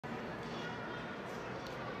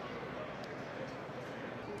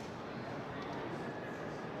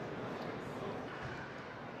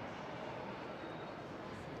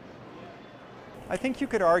I think you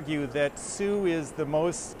could argue that Sue is the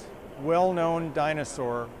most well-known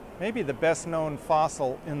dinosaur, maybe the best-known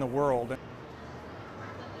fossil in the world.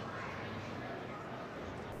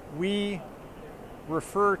 We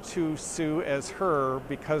refer to Sue as her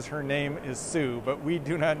because her name is Sue, but we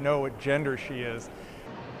do not know what gender she is.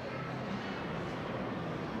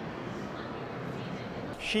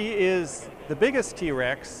 She is the biggest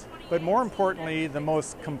T-Rex, but more importantly, the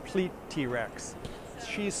most complete T-Rex.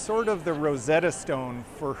 She's sort of the Rosetta Stone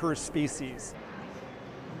for her species.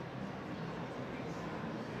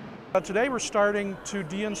 Today we're starting to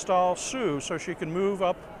deinstall Sue so she can move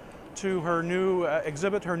up to her new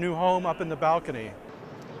exhibit, her new home up in the balcony.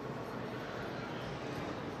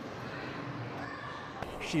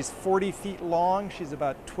 She's 40 feet long, she's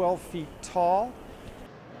about 12 feet tall.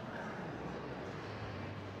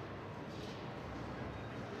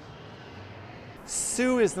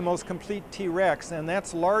 Sue is the most complete T-Rex, and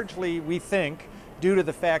that's largely, we think, due to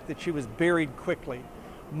the fact that she was buried quickly.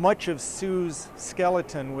 Much of Sue's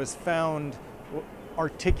skeleton was found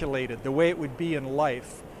articulated, the way it would be in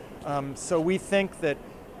life. So we think that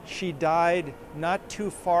she died not too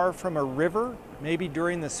far from a river, maybe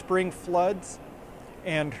during the spring floods,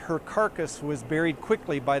 and her carcass was buried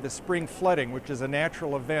quickly by the spring flooding, which is a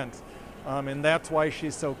natural event, and that's why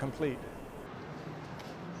she's so complete.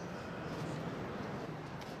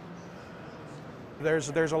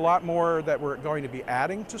 There's a lot more that we're going to be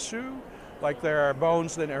adding to Sue. Like there are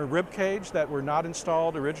bones in her rib cage that were not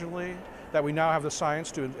installed originally, that we now have the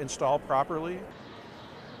science to install properly.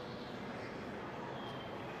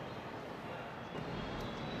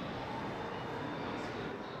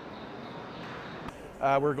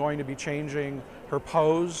 We're going to be changing her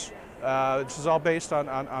pose. This is all based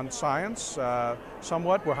on science,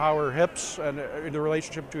 somewhat, how her hips and the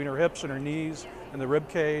relationship between her hips and her knees and the rib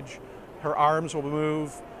cage. Her arms will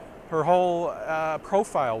move. Her whole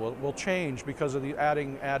profile will change because of the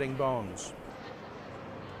adding bones.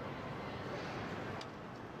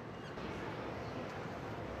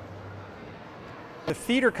 The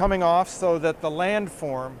feet are coming off so that the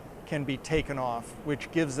landform can be taken off,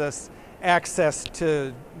 which gives us access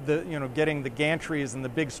to getting the gantries and the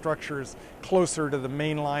big structures closer to the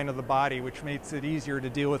main line of the body, which makes it easier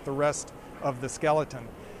to deal with the rest of the skeleton.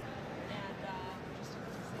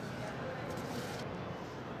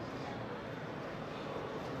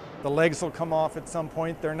 The legs will come off at some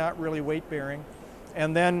point. They're not really weight-bearing.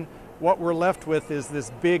 And then what we're left with is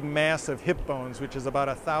this big mass of hip bones, which is about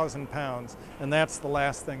 1,000 pounds, and that's the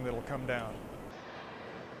last thing that'll come down.